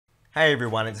Hey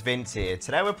everyone, it's Vince here.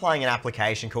 Today we're playing an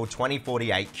application called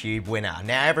 2048 Cube Winner.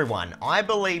 Now everyone, I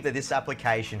believe that this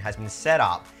application has been set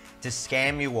up to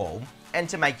scam you all and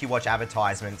to make you watch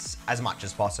advertisements as much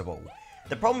as possible.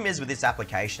 The problem is with this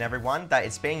application, everyone, that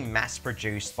it's being mass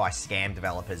produced by scam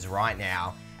developers right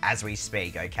now as we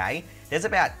speak, okay? There's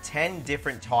about 10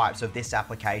 different types of this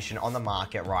application on the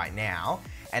market right now,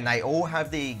 and they all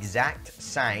have the exact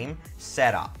same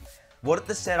setup. What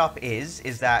the setup is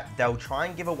that they'll try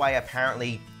and give away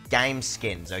apparently game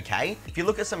skins, okay? If you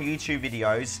look at some YouTube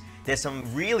videos, there's some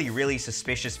really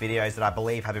suspicious videos that I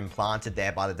believe have been planted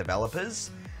there by the developers.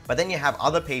 But then you have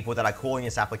other people that are calling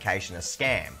this application a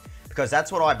scam, because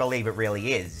that's what I believe it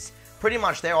really is. Pretty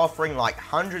much they're offering like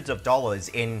hundreds of dollars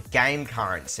in game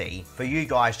currency for you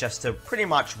guys just to pretty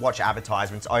much watch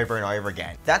advertisements over and over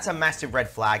again. That's a massive red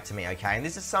flag to me, okay? And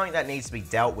this is something that needs to be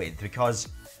dealt with, because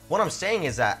what I'm seeing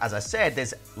is that, as I said,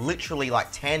 there's literally like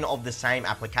 10 of the same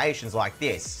applications like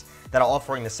this that are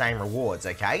offering the same rewards,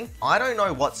 okay? I don't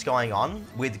know what's going on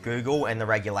with Google and the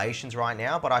regulations right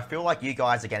now, but I feel like you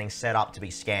guys are getting set up to be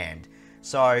scammed.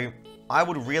 So I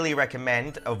would really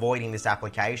recommend avoiding this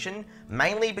application,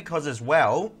 mainly because as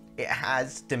well, it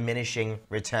has diminishing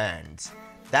returns.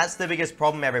 That's the biggest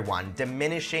problem, everyone,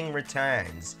 diminishing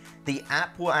returns. The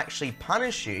app will actually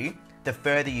punish you the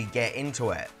further you get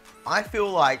into it. I feel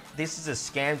like this is a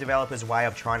scam developer's way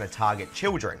of trying to target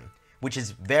children, which is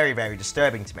very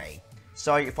disturbing to me.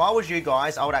 So if I was you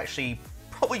guys, I would actually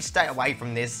probably stay away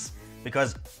from this,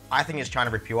 because I think it's trying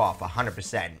to rip you off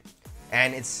 100%.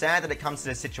 And it's sad that it comes to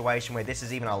a situation where this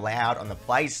is even allowed on the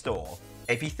Play Store.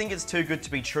 If you think it's too good to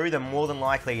be true, then more than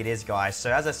likely it is, guys.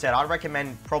 So as I said, I'd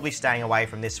recommend probably staying away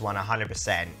from this one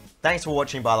 100%. Thanks for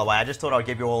watching, by the way. I just thought I'd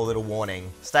give you all a little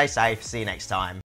warning. Stay safe. See you next time.